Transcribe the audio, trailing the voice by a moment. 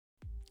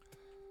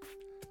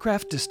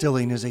Craft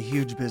distilling is a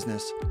huge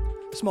business.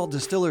 Small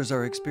distillers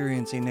are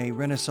experiencing a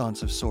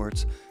renaissance of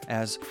sorts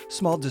as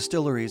small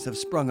distilleries have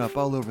sprung up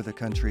all over the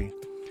country.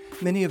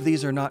 Many of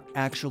these are not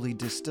actually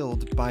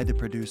distilled by the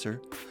producer.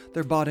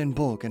 They're bought in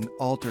bulk and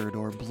altered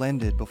or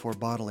blended before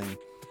bottling.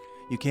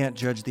 You can't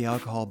judge the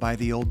alcohol by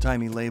the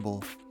old-timey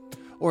label.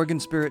 Oregon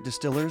Spirit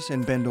Distillers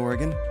in Bend,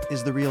 Oregon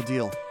is the real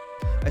deal.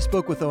 I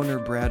spoke with owner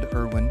Brad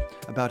Irwin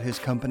about his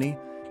company,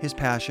 his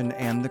passion,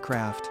 and the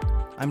craft.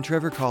 I'm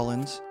Trevor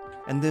Collins,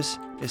 and this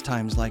is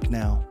Times Like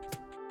Now.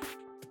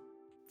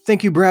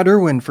 Thank you, Brad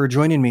Irwin, for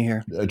joining me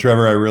here.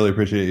 Trevor, I really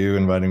appreciate you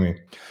inviting me.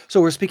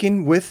 So we're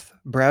speaking with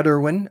Brad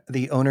Irwin,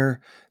 the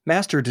owner,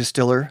 master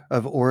distiller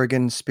of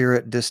Oregon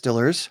Spirit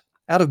Distillers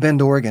out of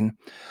Bend, Oregon.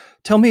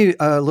 Tell me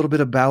a little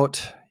bit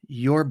about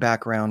your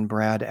background,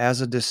 Brad, as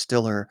a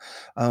distiller.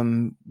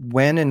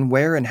 When and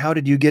where and how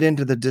did you get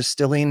into the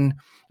distilling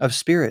of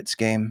spirits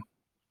game?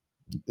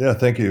 Yeah,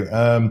 thank you.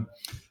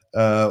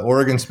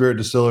 Oregon Spirit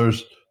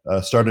Distillers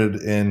started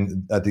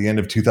at the end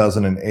of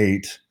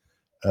 2008,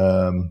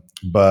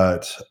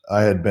 but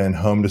I had been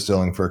home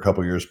distilling for a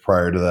couple years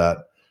prior to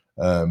that.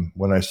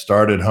 When I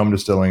started home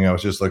distilling, I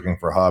was just looking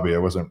for a hobby. I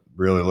wasn't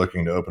really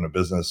looking to open a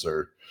business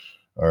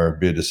or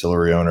be a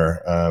distillery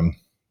owner.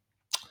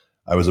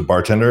 I was a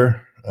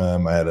bartender. I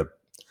had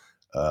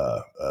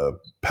a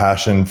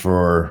passion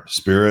for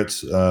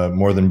spirits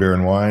more than beer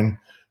and wine.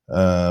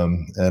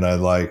 And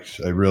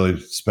I really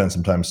spent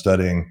some time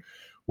studying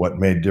what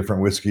made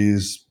different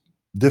whiskeys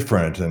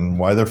different and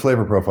why their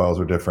flavor profiles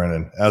were different.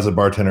 And as a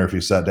bartender, if you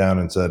sat down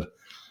and said,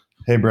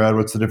 "Hey, Brad,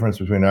 what's the difference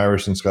between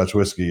Irish and Scotch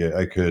whiskey?"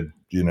 I could,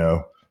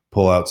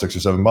 pull out 6 or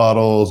 7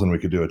 bottles and we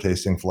could do a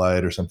tasting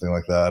flight or something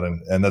like that.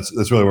 And that's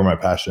really where my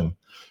passion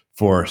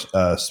for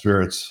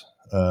spirits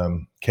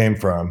came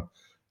from,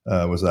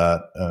 was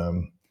that.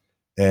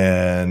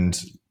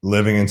 And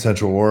living in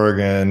Central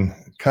Oregon,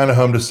 kind of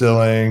home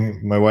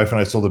distilling. My wife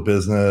and I sold a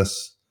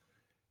business,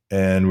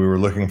 and we were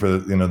looking for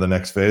the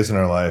next phase in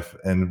our life.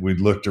 And we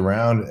looked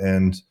around,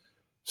 and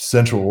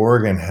Central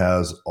Oregon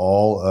has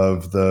all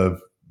of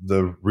the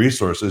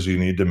resources you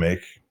need to make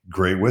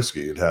great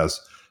whiskey. It has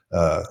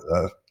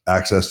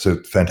access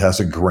to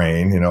fantastic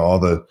grain.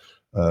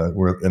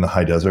 We're in the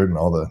high desert, and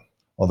all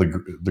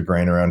the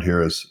grain around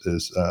here is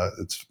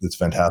it's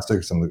fantastic.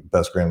 It's some of the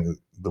best grain in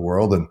the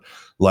world, and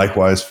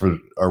likewise for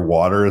our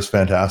water is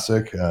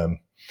fantastic.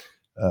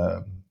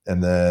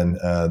 And then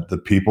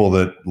the people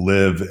that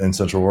live in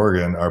Central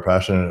Oregon are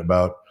passionate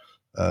about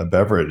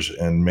beverage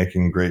and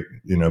making great,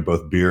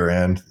 both beer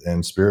and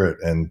spirit.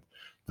 And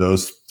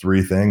those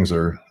 3 things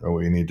are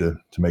what you need to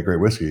make great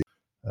whiskey.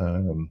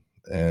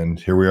 And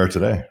here we are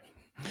today.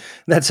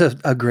 That's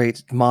a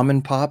great mom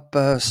and pop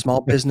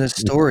small business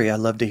story. I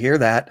love to hear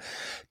that.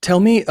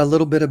 Tell me a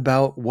little bit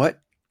about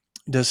what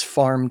does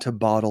farm to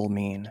bottle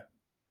mean?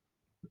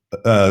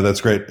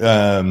 That's great.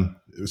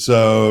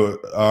 So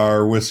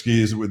our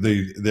whiskeys,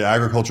 the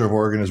agriculture of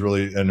Oregon is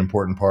really an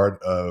important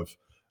part of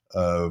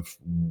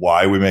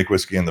why we make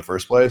whiskey in the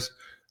first place.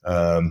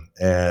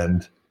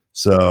 And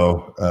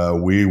so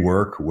we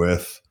work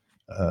with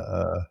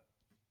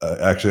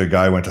actually a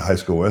guy I went to high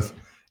school with,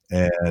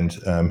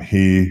 and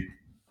he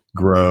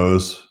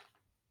grows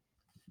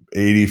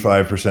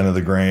 85% of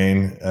the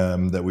grain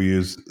that we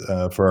use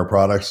for our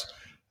products.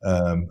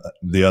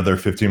 The other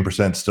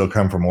 15% still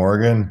come from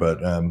Oregon,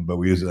 but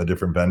we use a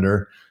different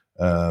vendor.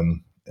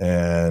 And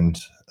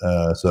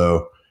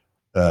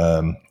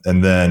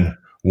then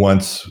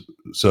once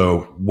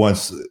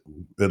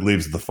it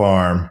leaves the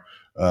farm,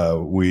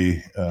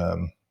 we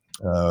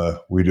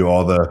do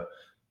all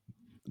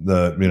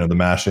the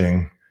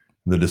mashing,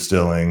 the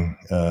distilling,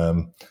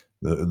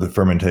 the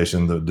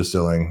fermentation, the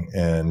distilling,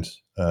 and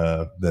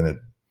then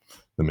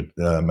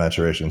the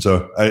maturation.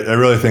 So I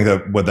really think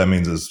that what that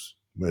means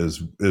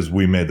is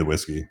we made the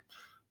whiskey.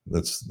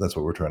 That's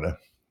what we're trying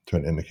to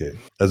indicate,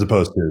 as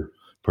opposed to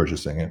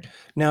purchasing it.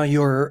 Now,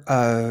 your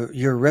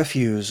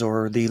refuse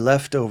or the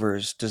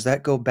leftovers, does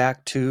that go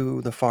back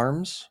to the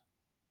farms?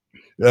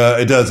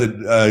 It does.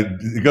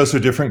 It goes to a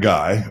different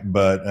guy,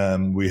 but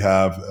we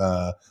have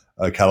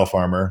a cattle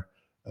farmer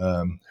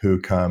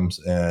who comes,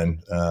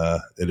 and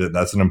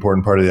that's an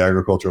important part of the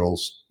agricultural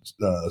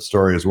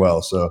story as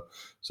well.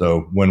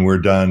 So when we're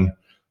done,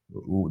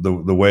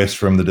 the waste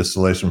from the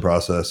distillation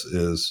process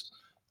is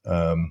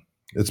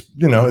it's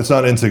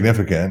not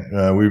insignificant.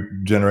 We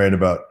generate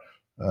about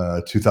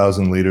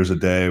 2,000 liters a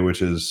day, which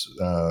is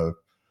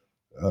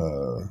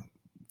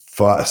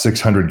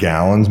 600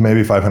 gallons,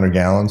 maybe 500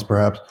 gallons,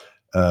 perhaps,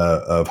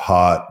 of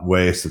hot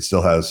waste that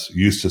still has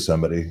use to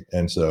somebody.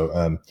 And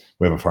so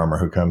we have a farmer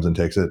who comes and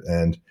takes it,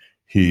 and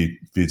he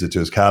feeds it to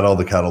his cattle.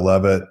 The cattle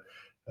love it.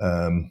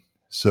 And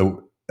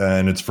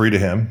it's free to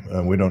him.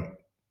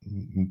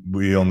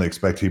 We only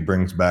expect he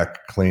brings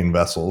back clean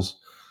vessels.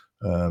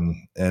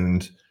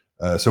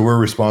 So we're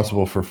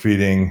responsible for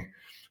feeding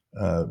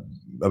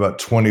about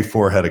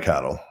 24 head of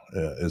cattle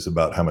is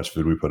about how much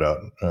food we put out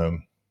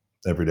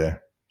every day.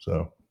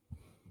 So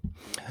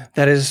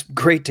That is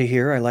great to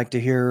hear. I like to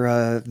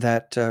hear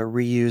that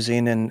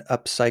reusing and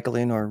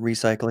upcycling or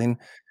recycling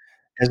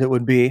as it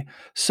would be.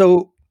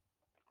 So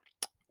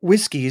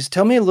whiskeys,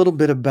 tell me a little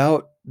bit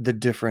about the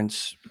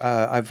difference.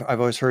 I've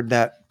always heard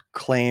that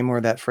claim or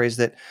that phrase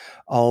that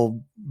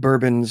all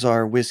bourbons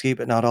are whiskey,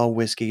 but not all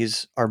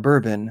whiskeys are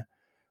bourbon.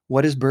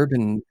 What is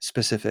bourbon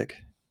specific?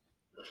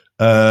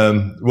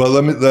 Well,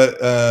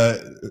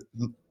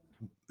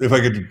 if I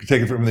could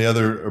take it from the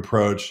other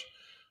approach,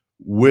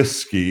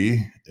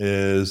 whiskey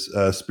is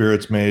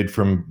spirits made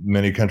from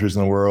many countries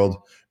in the world,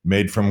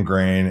 made from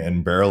grain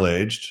and barrel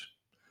aged.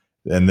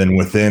 And then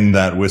within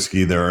that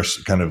whiskey, there are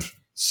kind of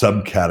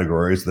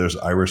subcategories. There's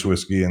Irish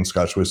whiskey and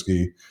Scotch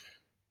whiskey,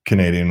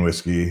 Canadian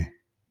whiskey,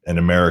 and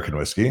American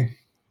whiskey.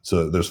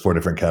 So there's 4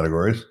 different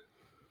categories.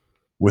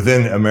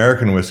 Within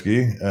American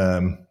whiskey,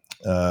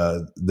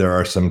 there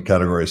are some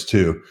categories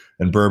too.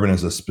 And bourbon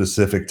is a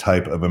specific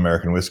type of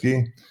American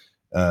whiskey.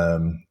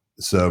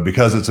 So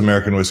because it's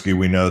American whiskey,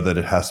 we know that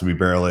it has to be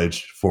barrel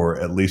aged for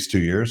at least 2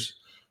 years.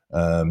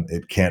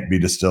 It can't be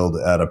distilled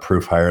at a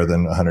proof higher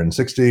than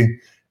 160,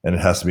 and it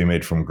has to be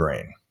made from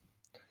grain.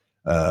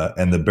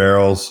 And the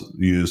barrels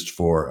used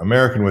for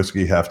American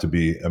whiskey have to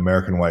be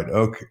American white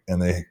oak,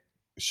 and they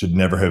should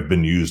never have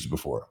been used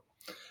before.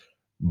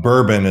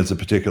 Bourbon is a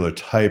particular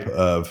type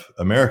of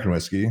American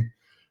whiskey.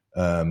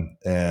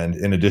 And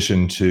in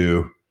addition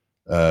to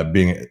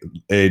being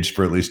aged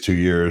for at least 2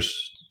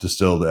 years,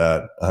 distilled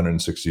at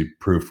 160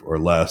 proof or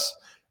less,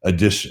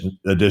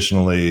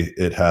 additionally,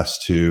 it has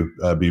to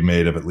be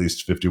made of at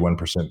least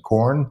 51%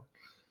 corn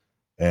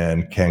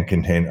and can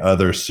contain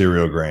other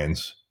cereal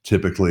grains,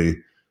 typically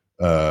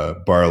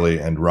barley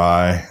and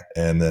rye.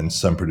 And then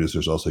some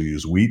producers also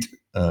use wheat.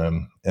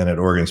 And at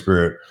Oregon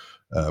Spirit,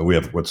 we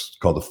have what's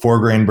called a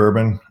 4-grain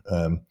bourbon,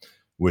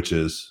 which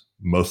is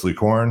mostly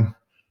corn,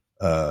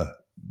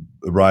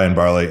 rye and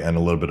barley, and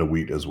a little bit of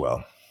wheat as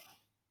well.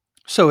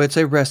 So it's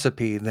a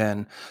recipe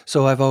then.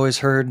 So I've always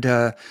heard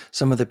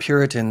some of the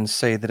Puritans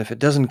say that if it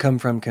doesn't come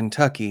from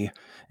Kentucky,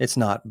 it's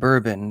not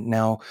bourbon.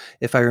 Now,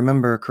 if I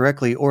remember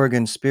correctly,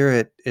 Oregon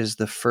Spirit is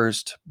the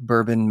first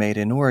bourbon made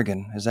in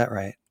Oregon. Is that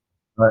right?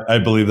 I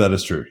believe that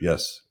is true.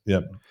 Yes.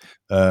 Yep.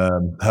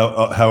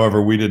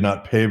 However, we did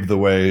not pave the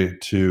way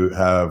to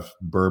have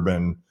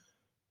bourbon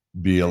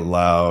be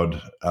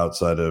allowed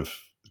outside of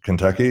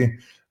Kentucky.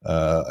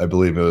 I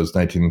believe it was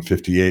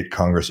 1958.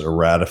 Congress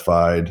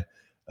ratified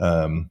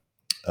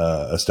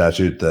a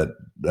statute that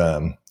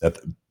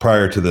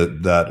prior to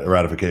that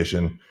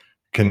ratification,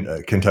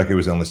 Kentucky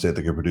was the only state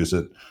that could produce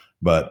it.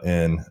 But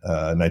in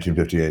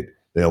 1958,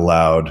 they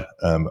allowed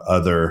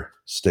other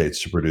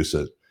states to produce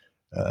it,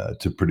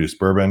 to produce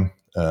bourbon,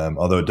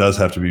 although it does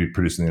have to be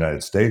produced in the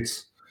United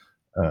States.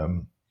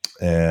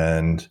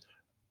 And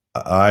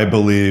I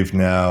believe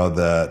now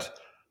that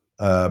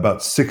about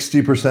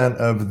 60%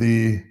 of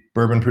the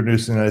bourbon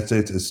produced in the United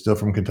States is still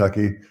from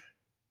Kentucky.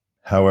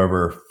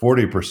 However,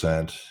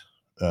 40%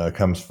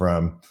 comes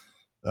from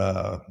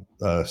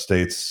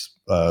states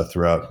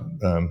throughout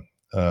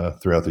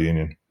the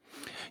union.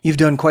 You've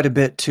done quite a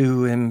bit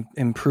to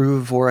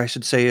improve, or I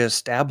should say,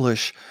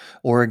 establish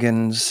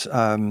Oregon's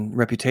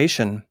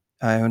reputation.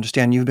 I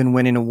understand you've been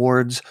winning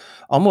awards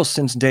almost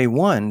since day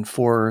one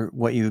for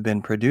what you've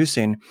been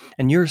producing,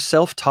 and you're a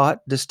self-taught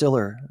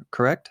distiller,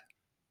 correct?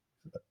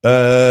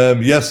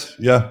 Yes,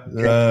 yeah.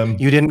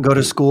 You didn't go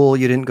to school.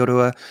 You didn't go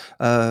to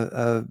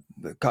a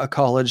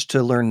college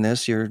to learn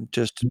this. You're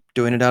just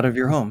doing it out of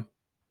your home.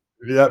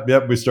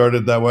 Yep. We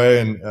started that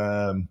way, and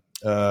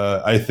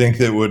I think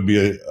that it would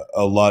be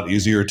a lot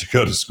easier to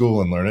go to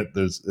school and learn it.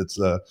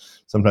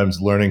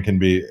 Sometimes learning can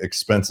be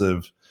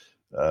expensive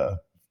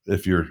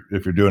if you're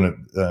doing it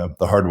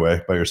the hard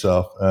way by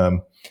yourself.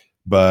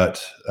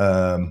 But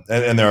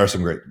there are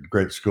some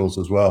great schools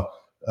as well.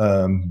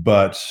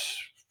 But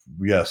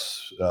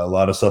yes, a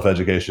lot of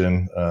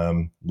self-education, a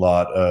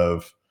lot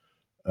of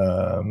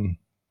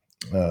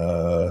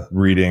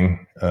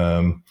reading,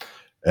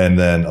 and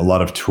then a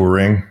lot of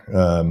touring.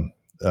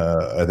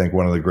 I think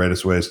one of the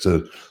greatest ways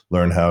to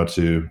learn how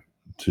to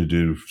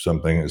do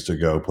something is to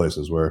go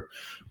places where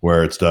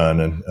it's done.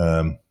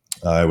 And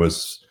I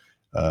was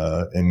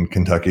in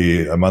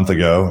Kentucky a month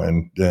ago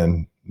and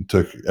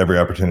took every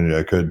opportunity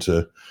I could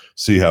to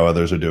see how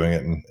others are doing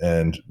it.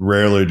 And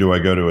rarely do I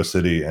go to a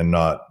city and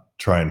not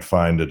try and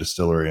find a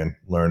distillery and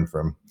learn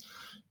from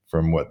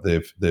what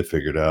they've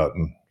figured out.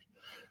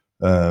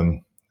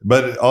 And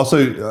but also,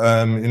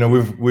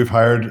 we've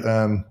hired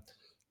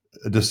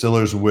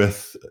distillers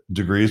with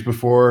degrees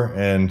before,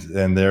 and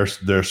they're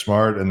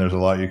smart, and there's a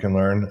lot you can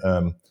learn.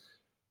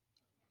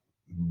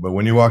 But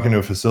when you walk into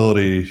a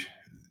facility,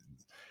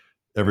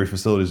 every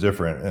facility is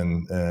different,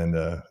 and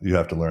you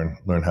have to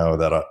learn how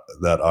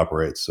that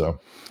operates. So,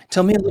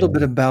 tell me a little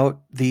bit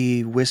about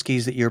the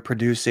whiskeys that you're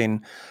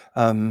producing,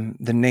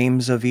 the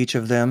names of each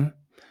of them.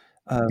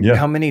 Yeah.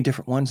 How many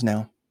different ones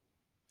now?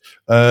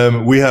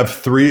 We have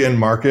 3 in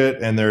market,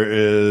 and there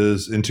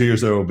is, in 2 years,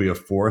 there will be a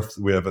 4th.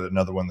 We have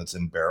another one that's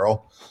in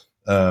barrel.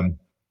 Our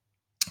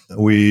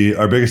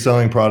biggest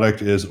selling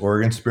product is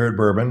Oregon Spirit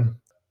Bourbon.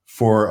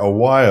 For a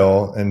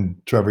while,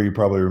 and Trevor, you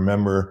probably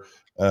remember,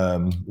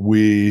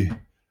 it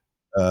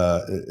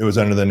was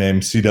under the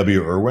name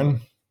C.W.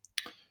 Irwin.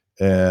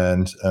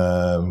 and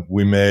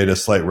we made a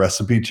slight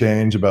recipe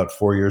change about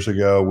 4 years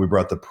ago. We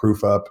brought the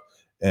proof up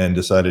and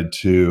decided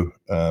to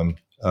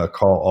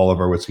call all of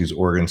our whiskeys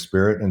Oregon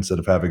Spirit instead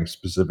of having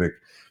specific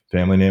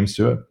family names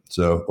to it.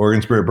 So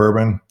Oregon Spirit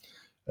Bourbon,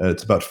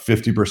 it's about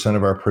 50%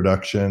 of our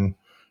production.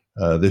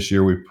 This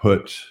year we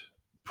put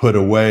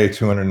away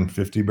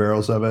 250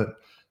 barrels of it.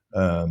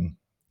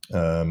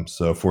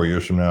 So 4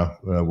 years from now,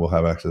 we'll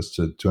have access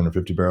to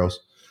 250 barrels.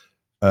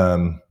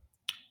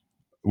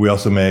 We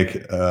also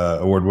make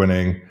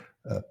award-winning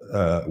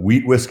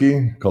wheat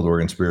whiskey called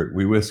Oregon Spirit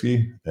Wheat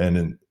Whiskey,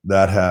 and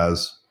that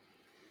has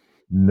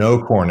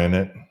no corn in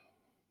it.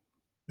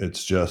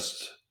 It's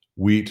just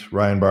wheat,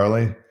 rye, and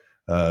barley.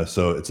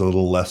 So it's a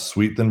little less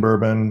sweet than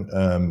bourbon.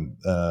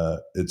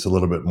 It's a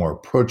little bit more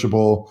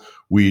approachable.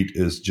 Wheat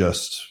is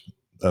just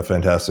a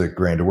fantastic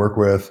grain to work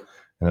with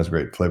and has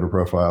great flavor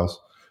profiles.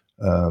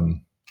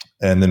 And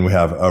then we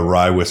have a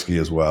rye whiskey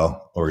as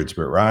well, Oregon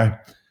Spirit Rye.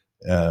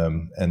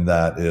 And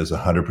that is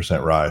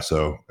 100% rye.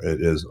 So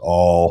it is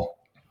all,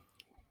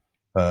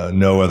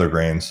 no other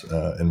grains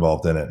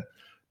involved in it.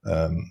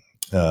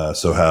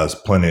 So has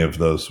plenty of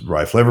those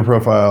rye flavor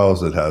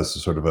profiles. It has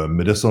sort of a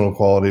medicinal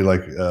quality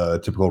like a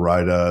typical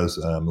rye does,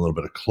 a little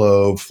bit of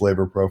clove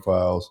flavor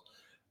profiles.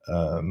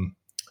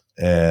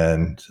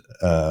 And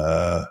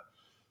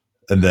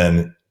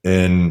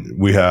then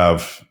we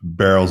have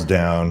barrels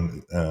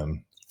down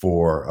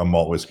for a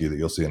malt whiskey that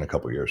you'll see in a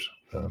couple of years.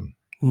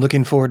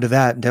 Looking forward to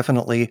that,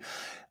 definitely.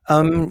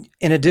 In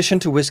addition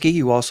to whiskey,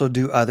 you also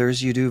do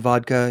others. You do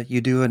vodka, you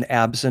do an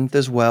absinthe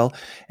as well,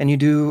 and you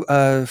do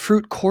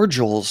fruit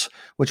cordials,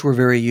 which were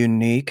very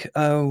unique.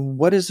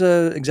 What is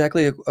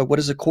what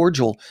is a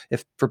cordial,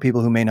 if for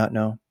people who may not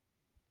know?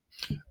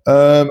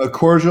 A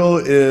cordial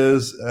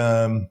is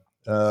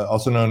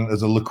also known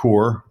as a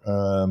liqueur.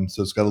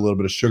 So it's got a little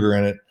bit of sugar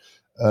in it.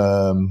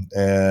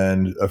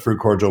 And a fruit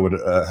cordial would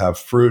have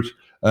fruit.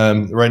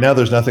 Right now,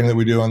 there's nothing that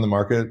we do on the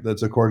market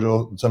that's a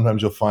cordial.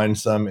 Sometimes you'll find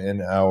some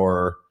in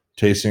our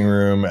tasting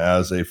room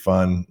as a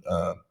fun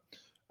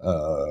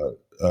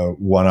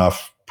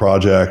one-off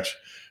project.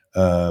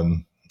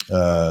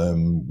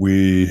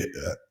 We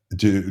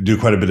do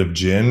quite a bit of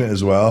gin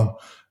as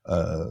well.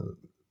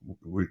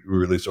 We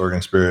released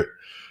Oregon Spirit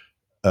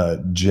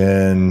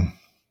gin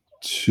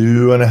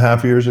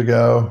 2.5 years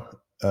ago,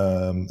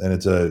 and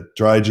it's a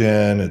dry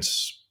gin.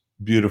 It's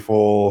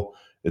beautiful.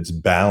 It's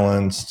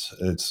balanced.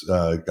 It's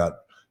got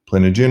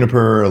plenty of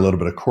juniper, a little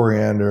bit of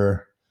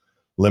coriander,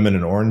 lemon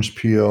and orange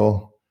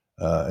peel,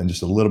 and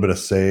just a little bit of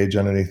sage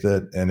underneath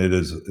it. And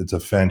it's a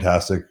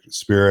fantastic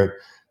spirit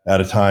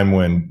at a time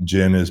when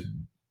gin is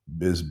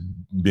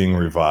being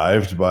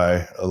revived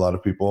by a lot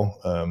of people,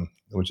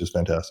 which is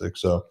fantastic.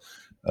 So,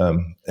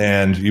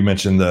 and you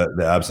mentioned the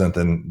absinthe,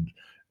 and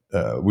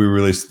we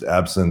released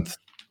absinthe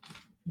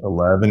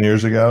 11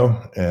 years ago,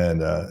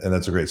 and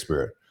that's a great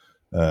spirit.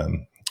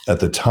 At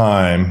the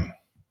time,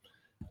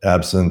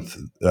 absinthe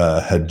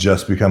had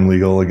just become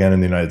legal again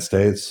in the United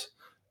States,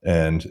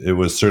 and it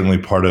was certainly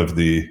part of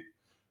the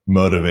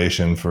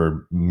motivation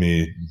for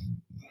me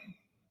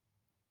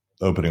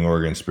opening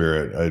Oregon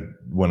Spirit.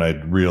 When I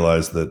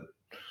realized that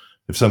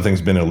if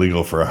something's been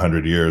illegal for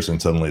 100 years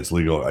and suddenly it's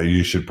legal,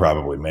 you should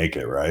probably make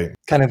it, right?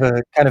 Kind of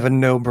a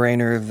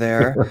no-brainer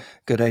there.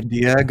 Good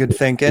idea, good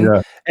thinking.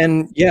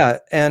 Yeah.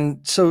 And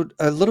so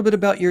a little bit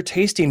about your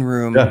tasting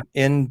room Yeah.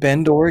 in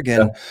Bend,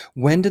 Oregon.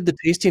 When did the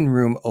tasting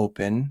room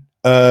open?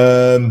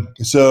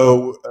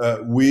 So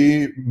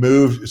we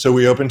moved. So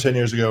we opened 10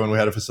 years ago, and we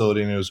had a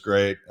facility, and it was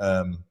great.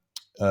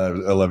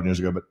 11 years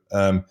ago, but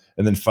and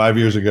then 5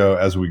 years ago,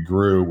 as we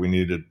grew, we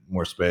needed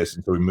more space,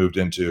 and so we moved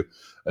into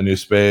a new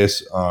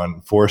space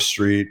on 4th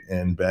Street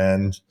in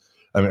Bend.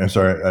 I'm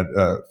sorry, at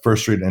 1st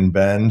Street in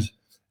Bend,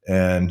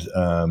 and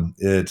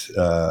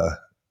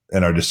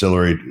and our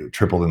distillery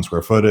tripled in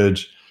square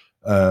footage.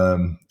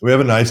 We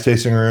have a nice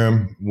tasting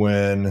room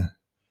when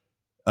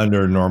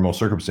under normal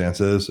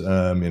circumstances. We've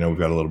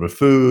got a little bit of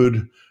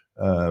food,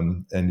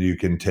 and you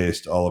can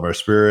taste all of our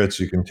spirits.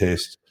 You can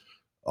taste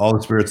all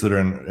the spirits that are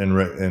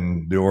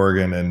in the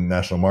Oregon and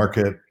national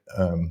market.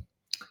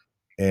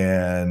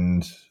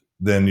 And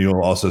then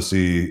you'll also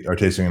see our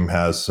tasting room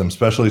has some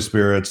specialty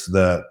spirits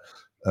that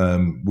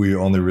we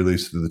only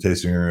release through the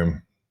tasting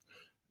room.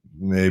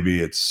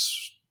 Maybe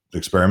it's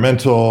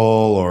experimental,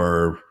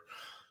 or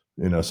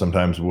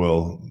sometimes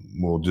we'll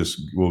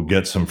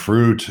get some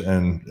fruit,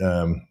 and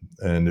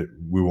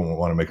we won't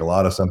want to make a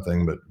lot of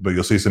something, but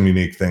you'll see some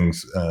unique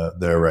things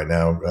there right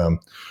now.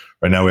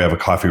 Right now we have a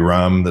coffee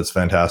rum that's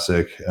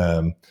fantastic,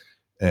 and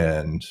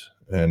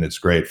it's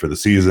great for the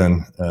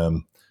season.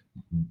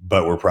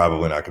 But we're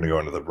probably not going to go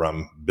into the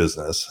rum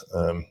business.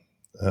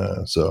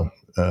 So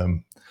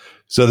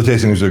the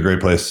tasting rooms are a great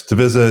place to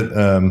visit.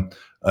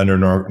 Under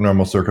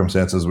normal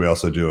circumstances, we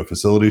also do a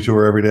facility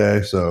tour every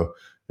day. So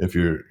if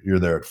you're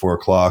there at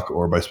 4:00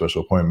 or by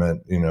special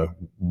appointment,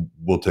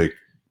 we'll take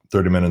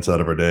 30 minutes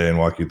out of our day and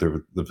walk you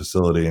through the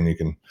facility, and you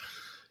can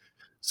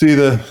see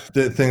the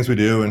things we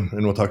do, and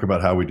we'll talk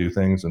about how we do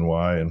things and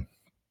why. And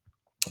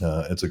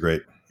it's a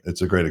great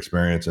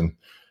experience. And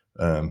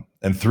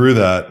And through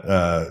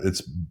that,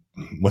 it's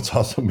what's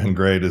also been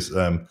great is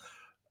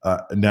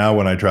now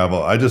when I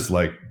travel, I just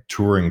like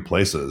touring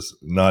places,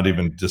 not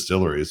even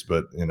distilleries,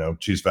 but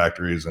cheese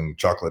factories and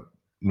chocolate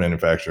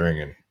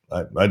manufacturing, and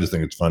I just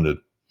think it's fun to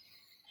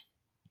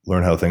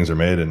learn how things are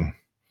made and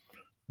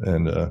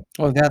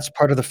Well, that's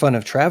part of the fun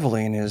of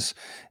traveling is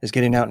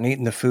getting out and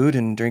eating the food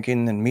and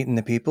drinking and meeting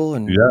the people,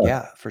 and yeah,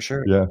 yeah, for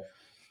sure. yeah.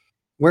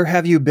 Where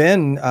have you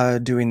been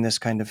doing this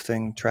kind of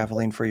thing,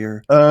 traveling for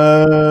your?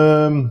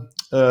 Um,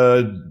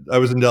 uh, I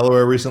was in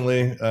Delaware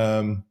recently,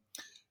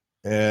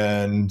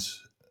 and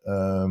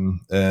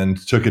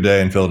and took a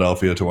day in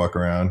Philadelphia to walk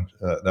around.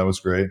 That was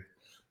great.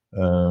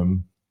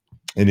 Um,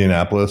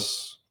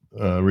 Indianapolis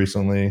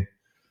recently,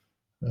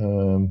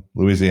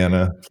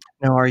 Louisiana.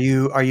 Now, are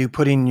you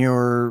putting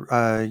your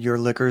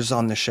liquors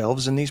on the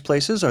shelves in these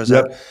places, or is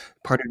that Yep,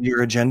 part of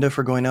your agenda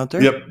for going out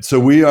there? yep. So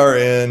we are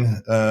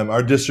in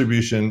our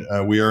distribution.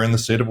 We are in the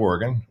state of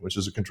Oregon, which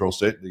is a control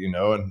state that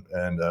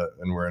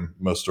and we're in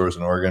most stores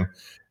in Oregon.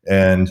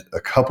 And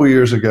a couple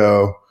years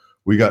ago,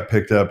 we got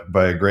picked up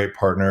by a great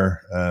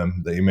partner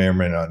that you may or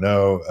may not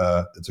know.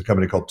 It's a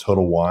company called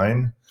Total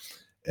Wine,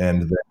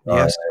 and they are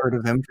Yes, heard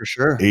of them for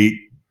sure.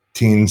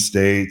 18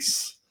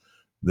 states.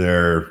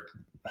 They're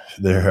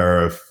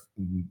they're a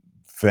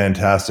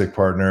fantastic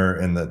partner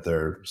in that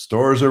their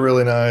stores are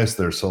really nice,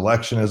 their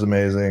selection is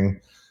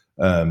amazing,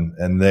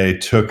 and they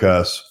took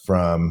us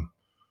from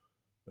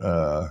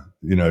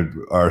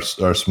our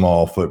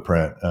small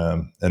footprint,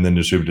 and then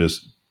distributed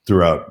us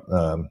throughout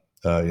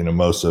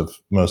most of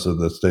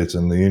the states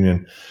in the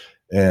union,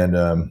 and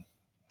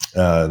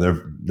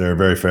they're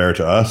very fair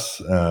to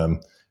us.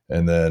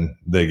 And then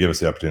they give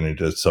us the opportunity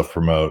to self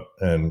promote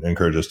and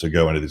encourage us to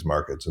go into these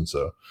markets. And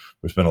so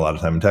we spent a lot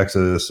of time in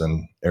Texas,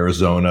 and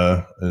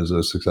Arizona is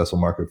a successful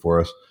market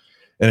for us.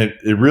 And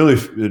it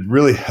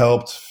really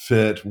helped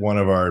fit one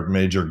of our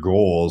major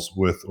goals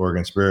with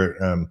Oregon Spirit.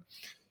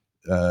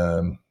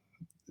 Um,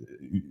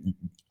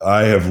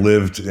 I have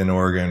lived in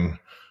Oregon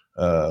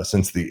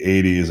since the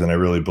 80s, and I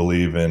really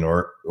believe in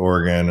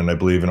Oregon, and I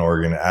believe in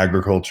Oregon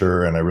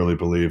agriculture, and I really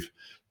believe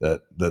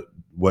that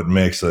what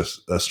makes a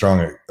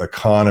strong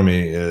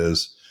economy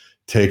is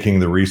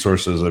taking the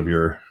resources of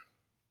your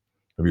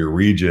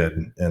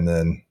region and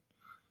then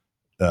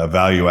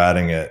value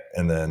adding it,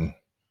 and then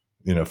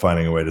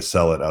finding a way to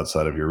sell it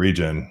outside of your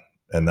region,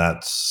 and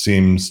that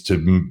seems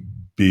to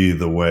be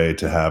the way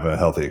to have a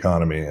healthy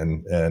economy.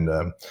 And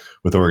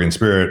with Oregon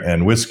Spirit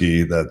and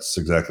whiskey, that's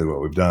exactly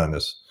what we've done.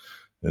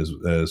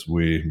 Is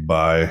we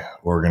buy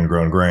Oregon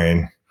grown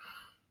grain,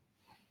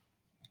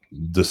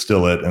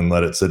 distill it, and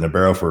let it sit in a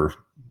barrel for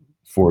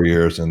 4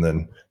 years, and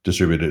then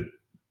distribute it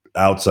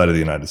outside of the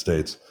United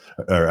States,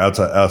 or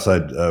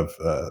outside of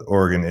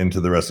Oregon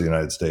into the rest of the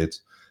United States.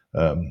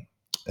 And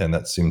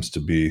that seems to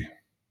be,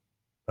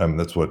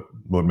 that's what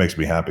makes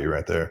me happy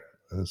right there.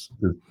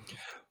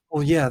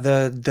 Well, yeah,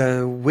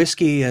 the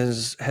whiskey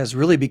has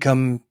really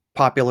become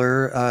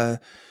popular.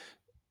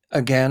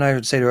 Again, I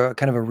would say to a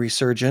kind of a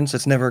resurgence.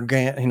 It's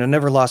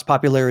never lost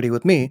popularity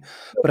with me,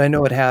 but I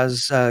know it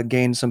has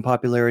gained some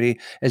popularity.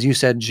 As you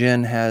said,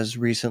 gin has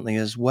recently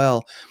as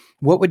well.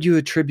 What would you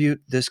attribute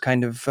this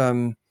kind of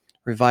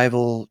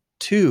revival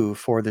to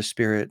for the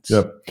spirits?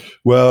 Yep.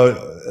 Well,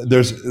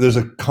 there's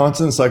a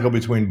constant cycle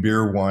between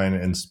beer, wine,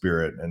 and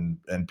spirit,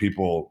 and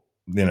people,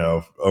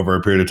 over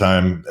a period of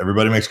time,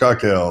 everybody makes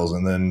cocktails,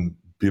 and then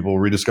people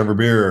rediscover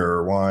beer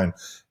or wine,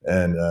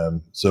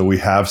 and so we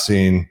have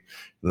seen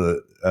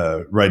the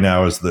right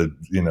now is the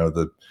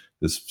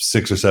this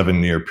 6 or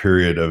 7 year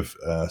period of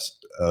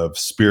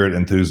spirit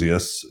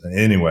enthusiasts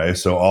anyway.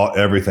 So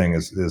everything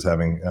is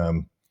having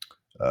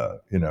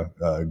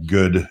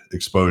good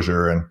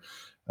exposure,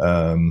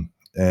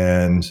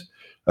 and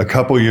a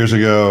couple years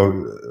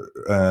ago,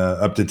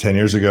 up to 10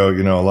 years ago,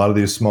 a lot of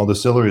these small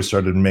distilleries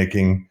started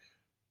making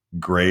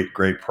great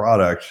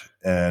product,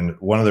 and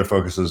one of their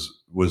focuses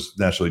was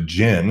naturally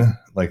gin.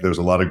 Like, there's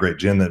a lot of great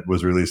gin that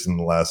was released in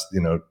the last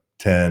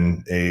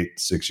 10, 8,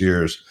 6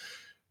 years,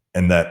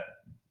 and that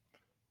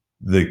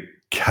the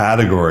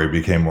category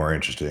became more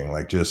interesting.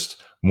 Like,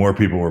 just more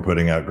people were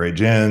putting out great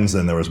gins,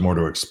 and there was more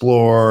to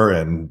explore,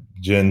 and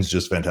gin's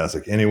just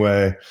fantastic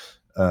anyway.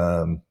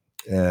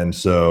 And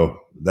so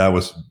that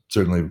was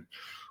certainly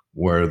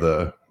where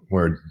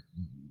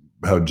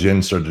how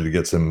gin started to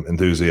get some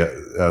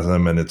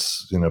enthusiasm, and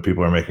it's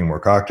people are making more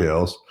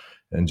cocktails,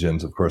 and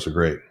gin's of course a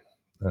great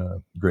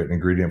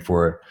ingredient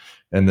for it.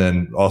 And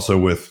then also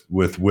with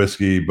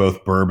whiskey,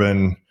 both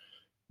bourbon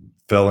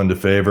fell into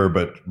favor,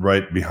 but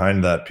right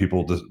behind that,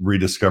 people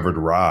rediscovered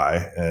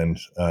rye, and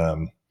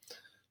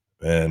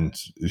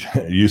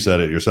you said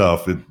it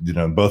yourself.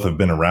 Both have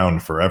been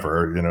around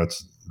forever.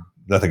 It's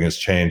nothing has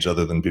changed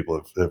other than people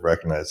have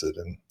recognized it,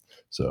 and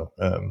so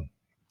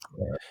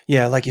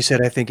Yeah, like you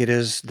said, I think it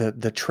is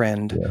the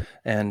trend, yeah.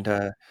 and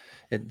I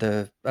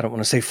don't want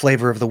to say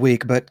flavor of the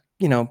week, but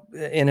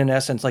in an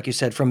essence, like you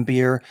said, from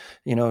beer,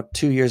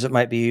 2 years it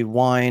might be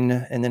wine,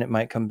 and then it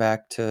might come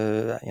back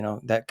to,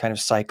 that kind of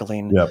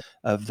cycling Yeah.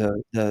 of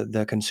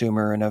the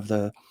consumer and of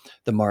the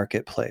Yeah.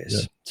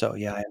 marketplace. So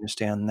yeah, I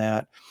understand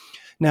that.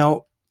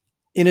 Now,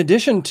 in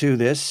addition to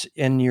this,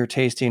 in your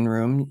tasting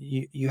room,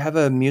 you have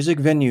a music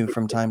venue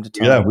from time to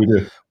Yeah, time. we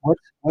do.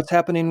 What's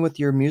happening with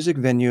your music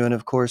venue? And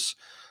of course,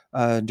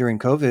 during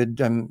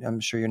COVID, I'm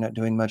sure you're not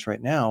doing much right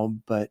now,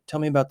 but tell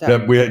me about that.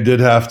 Yeah, we did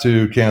have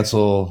to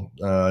cancel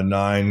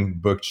 9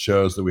 booked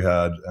shows that we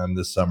had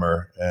this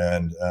summer,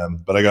 and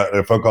but I got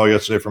a phone call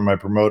yesterday from my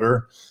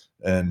promoter,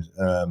 and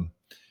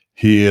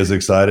he is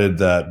excited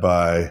that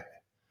by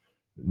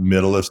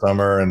middle of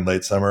summer and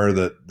late summer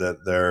that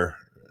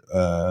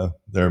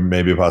there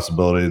may be a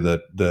possibility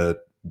that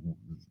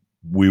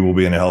we will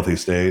be in a healthy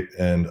state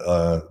and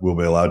we'll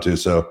be allowed to.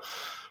 So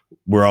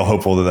we're all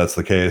hopeful that that's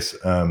the case.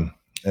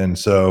 And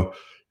so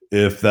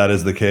if that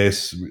is the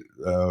case,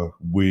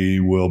 we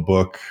will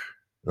book,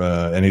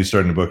 and he's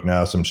starting to book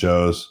now, some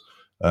shows.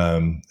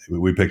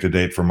 We picked a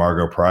date for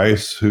Margot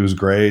Price, who's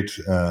great,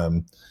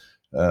 and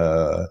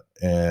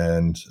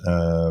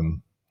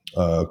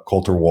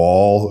Coulter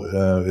Wall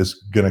is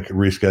going to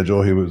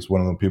reschedule. He was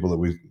one of the people that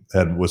we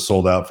had was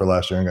sold out for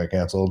last year and got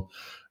canceled.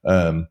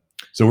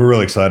 So we're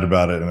really excited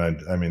about it.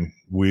 And I mean,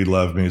 we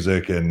love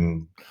music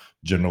and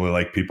generally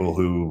like people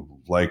who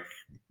like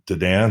to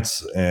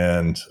dance.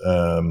 And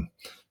I'm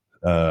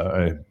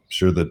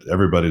sure that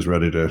everybody's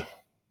ready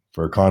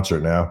for a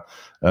concert now.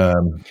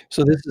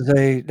 So this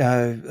is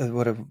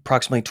what,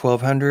 approximately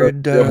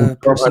 1,200 Yeah, we're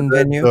person 1,200,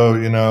 venue?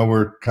 so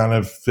we're kind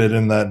of fit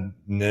in that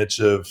niche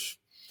of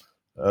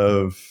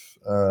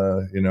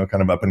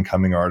kind of up and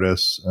coming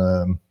artists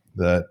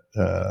that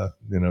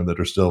that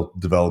are still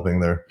developing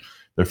their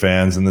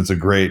fans, and it's a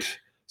great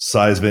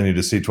size venue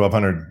to see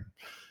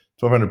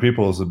 1,200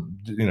 people. Is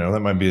that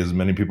might be as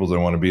many people as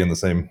I want to be in the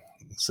same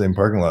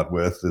parking lot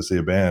with to see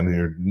a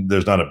band.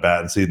 There's not a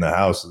bad seat in the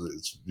house.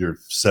 You're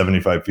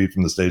 75 feet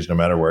from the stage, no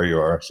matter where you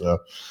are. So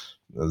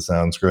that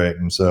sounds great.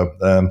 And so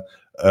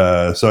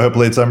so I hope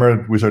late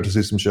summer we start to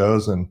see some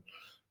shows, and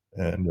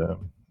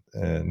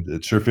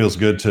it sure feels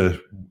good to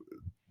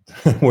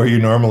where you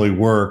normally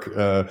work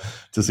to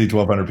see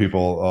 1,200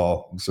 people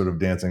all sort of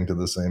dancing to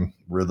the same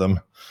rhythm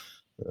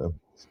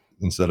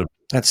instead of.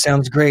 That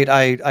sounds great.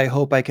 I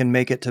hope I can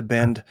make it to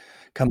Bend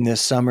come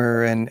this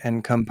summer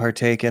and come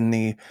partake in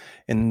the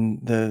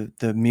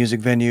music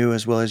venue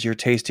as well as your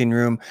tasting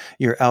room.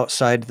 You're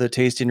outside the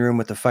tasting room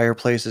with the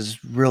fireplace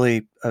is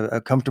really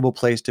a comfortable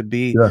place to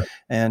be. Yeah,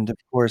 And of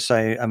course,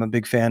 I'm a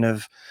big fan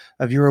of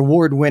your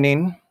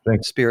award-winning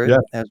thanks. spirit Yeah,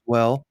 as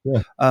well.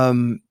 yeah.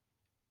 Um,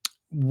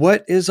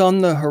 what is on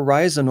the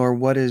horizon, or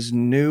what is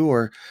new?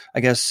 Or I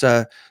guess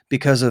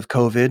because of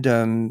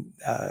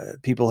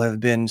COVID, people have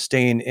been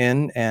staying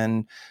in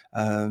and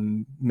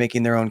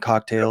making their own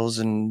cocktails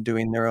and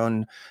doing their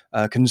own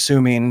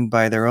consuming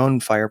by their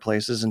own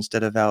fireplaces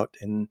instead of out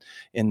in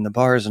the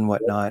bars and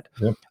whatnot.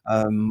 Yep.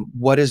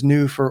 What is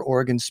new for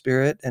Oregon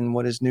Spirit, and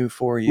what is new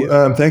for you?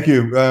 Thank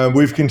you.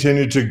 We've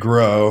continued to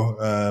grow,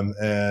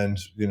 and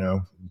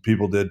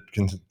people did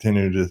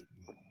continue to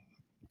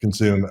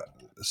consume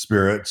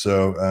spirit.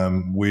 So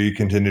we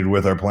continued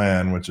with our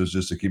plan, which was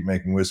just to keep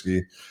making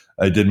whiskey.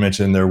 I did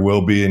mention there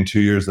will be in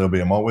 2 years there'll be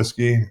a malt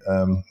whiskey,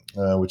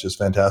 which is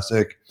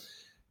fantastic,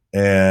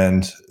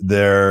 and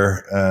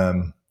there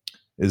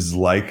is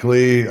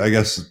likely, I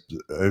guess,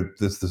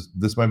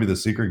 this might be the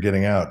secret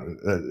getting out.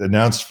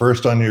 Announced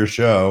first on your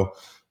show.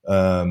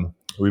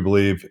 We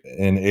believe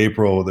in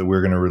April that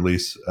we're going to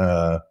release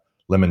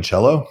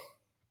limoncello.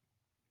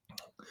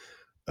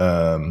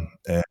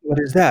 And What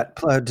is that?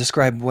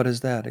 Describe what is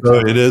that so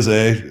exactly?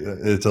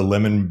 it's a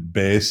lemon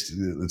based.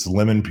 It's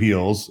lemon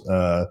peels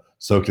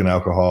soaked in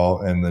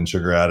alcohol and then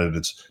sugar added.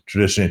 It's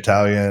traditionally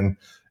Italian.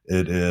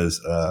 It is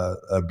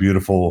a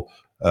beautiful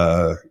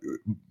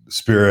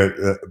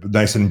spirit,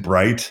 nice and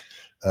bright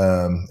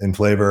in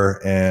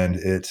flavor, and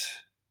it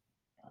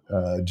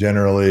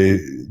generally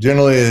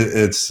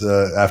it's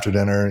after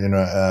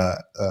dinner,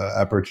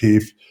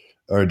 aperitif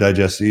or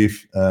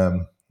digestif,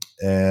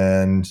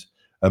 and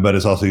but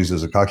it's also used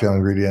as a cocktail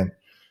ingredient.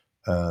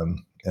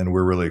 And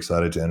we're really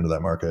excited to enter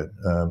that market.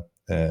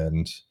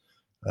 And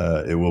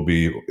it will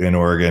be in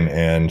Oregon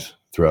and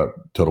throughout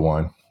Total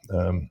Wine.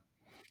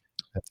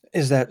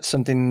 Is that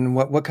something?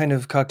 What kind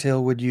of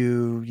cocktail would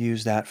you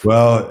use that for?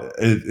 Well,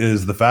 it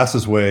is the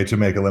fastest way to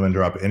make a lemon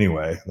drop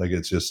anyway. Like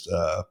it's just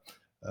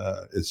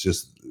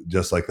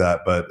like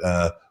that.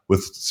 But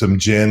with some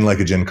gin, like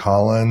a gin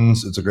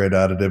Collins, it's a great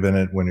additive in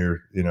it when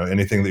you're,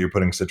 anything that you're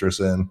putting citrus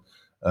in,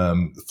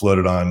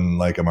 floated on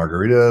like a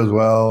margarita as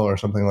well or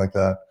something like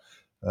that.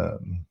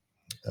 Um,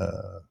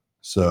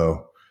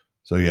 so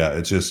yeah,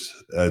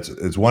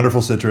 it's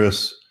wonderful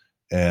citrus,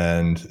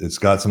 and it's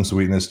got some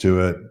sweetness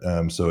to it.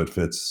 So it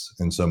fits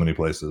in so many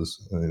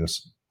places.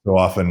 So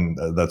often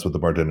that's what the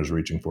bartender's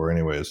reaching for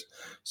anyways,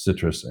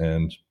 citrus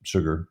and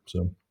sugar.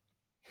 So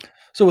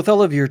So, with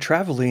all of your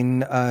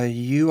traveling,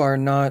 you are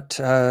not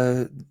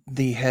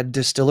the head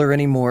distiller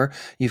anymore.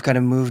 You've kind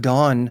of moved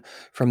on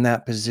from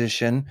that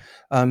position.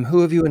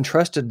 Who have you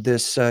entrusted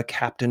this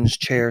captain's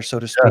chair, so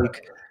to Yeah.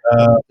 speak,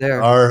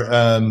 there? Our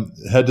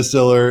head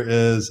distiller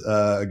is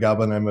a gal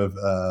by the name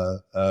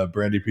of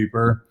Brandy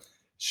Pieper.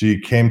 She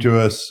came to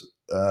us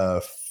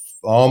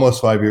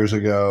almost 5 years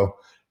ago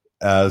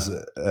as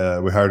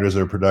we hired her as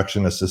a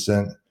production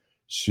assistant.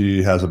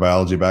 She has a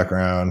biology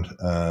background,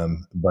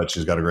 but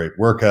she's got a great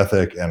work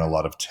ethic and a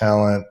lot of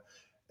talent.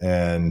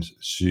 And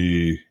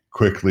she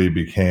quickly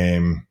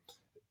became,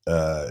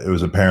 it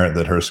was apparent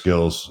that her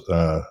skills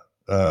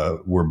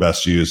were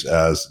best used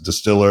as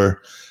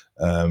distiller.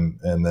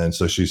 And then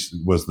so she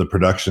was the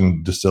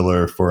production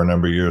distiller for a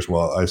number of years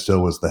while I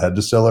still was the head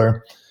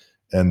distiller.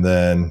 And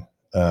then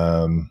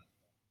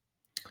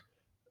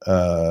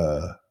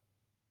uh,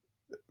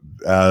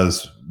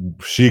 as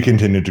she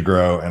continued to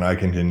grow and I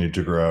continued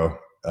to grow,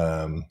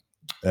 and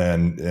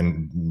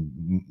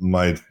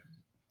my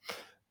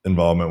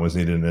involvement was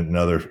needed in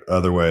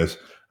other ways.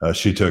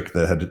 She took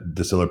the head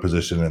distiller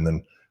position, and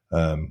then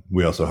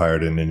we also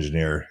hired an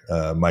engineer,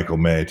 Michael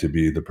May, to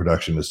be the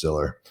production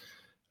distiller.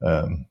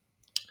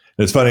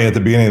 It's funny at the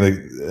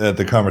beginning of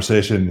the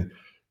conversation,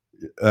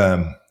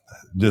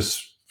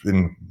 just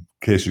in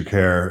case you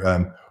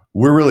care,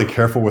 we're really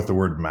careful with the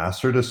word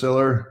master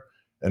distiller,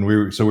 and we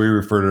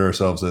refer to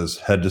ourselves as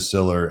head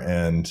distiller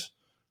and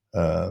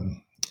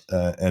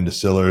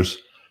distillers.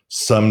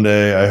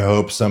 Someday, I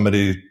hope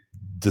somebody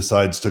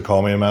decides to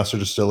call me a master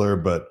distiller,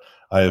 but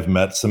I have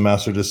met some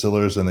master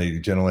distillers, and they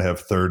generally have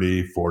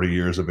 30, 40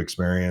 years of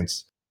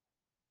experience.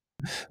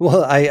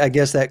 Well, I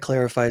guess that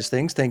clarifies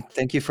things.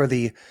 Thank you for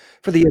the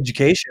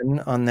education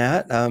on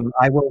that.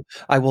 I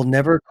will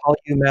never call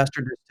you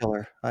master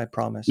distiller. I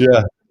promise.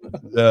 Yeah,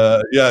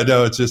 yeah,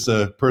 no, it's just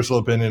a personal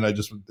opinion. I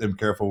just am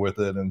careful with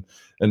it, and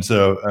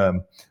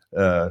so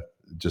uh,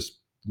 just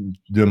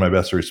doing my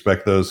best to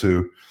respect those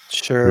who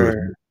Sure.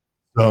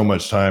 so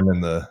much time in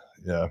the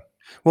yeah.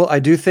 Well, I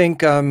do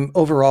think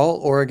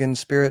overall, Oregon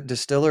Spirit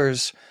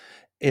Distillers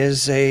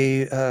is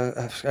a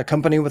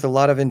company with a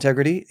lot of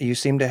integrity. You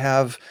seem to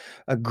have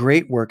a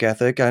great work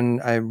ethic,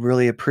 and I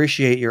really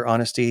appreciate your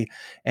honesty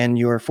and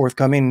your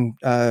forthcoming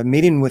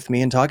meeting with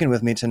me and talking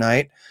with me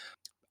tonight.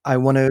 I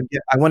want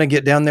to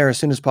get down there as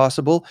soon as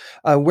possible.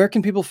 Where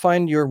can people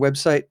find your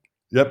website?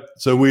 Yep.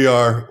 So we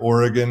are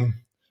Oregon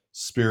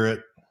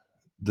Spirit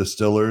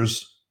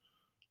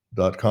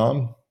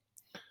Distillers.com,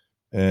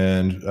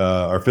 and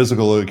our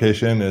physical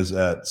location is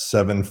at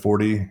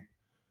 740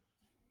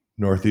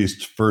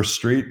 Northeast First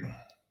Street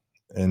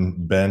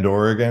in Bend,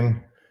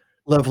 Oregon.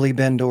 Lovely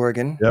Bend,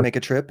 Oregon. Yep. Make a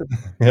trip.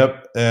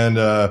 Yep. And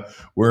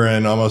we're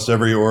in almost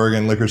every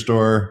Oregon liquor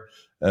store.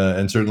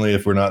 And certainly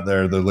if we're not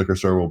there, the liquor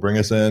store will bring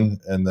us in.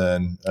 And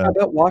then How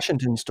about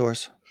Washington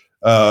stores?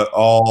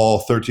 all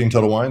 13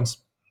 Total Wines.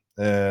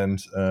 And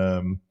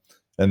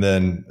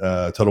then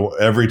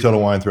every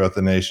Total Wine throughout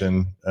the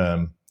nation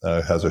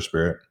has our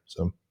spirit.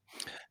 So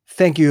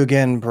Thank you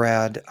again,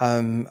 Brad.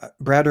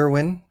 Brad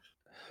Irwin,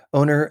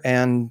 owner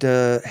and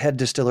head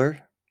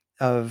distiller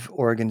of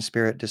Oregon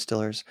Spirit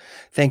Distillers.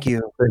 Thank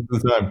you. thanks for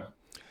the time.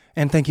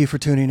 And thank you for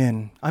tuning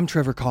in. I'm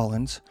Trevor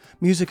Collins.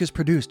 Music is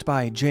produced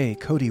by J.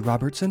 Cody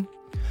Robertson.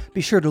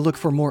 Be sure to look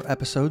for more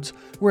episodes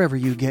wherever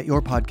you get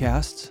your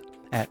podcasts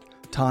at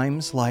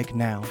Times Like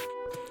Now.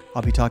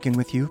 I'll be talking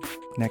with you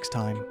next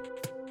time.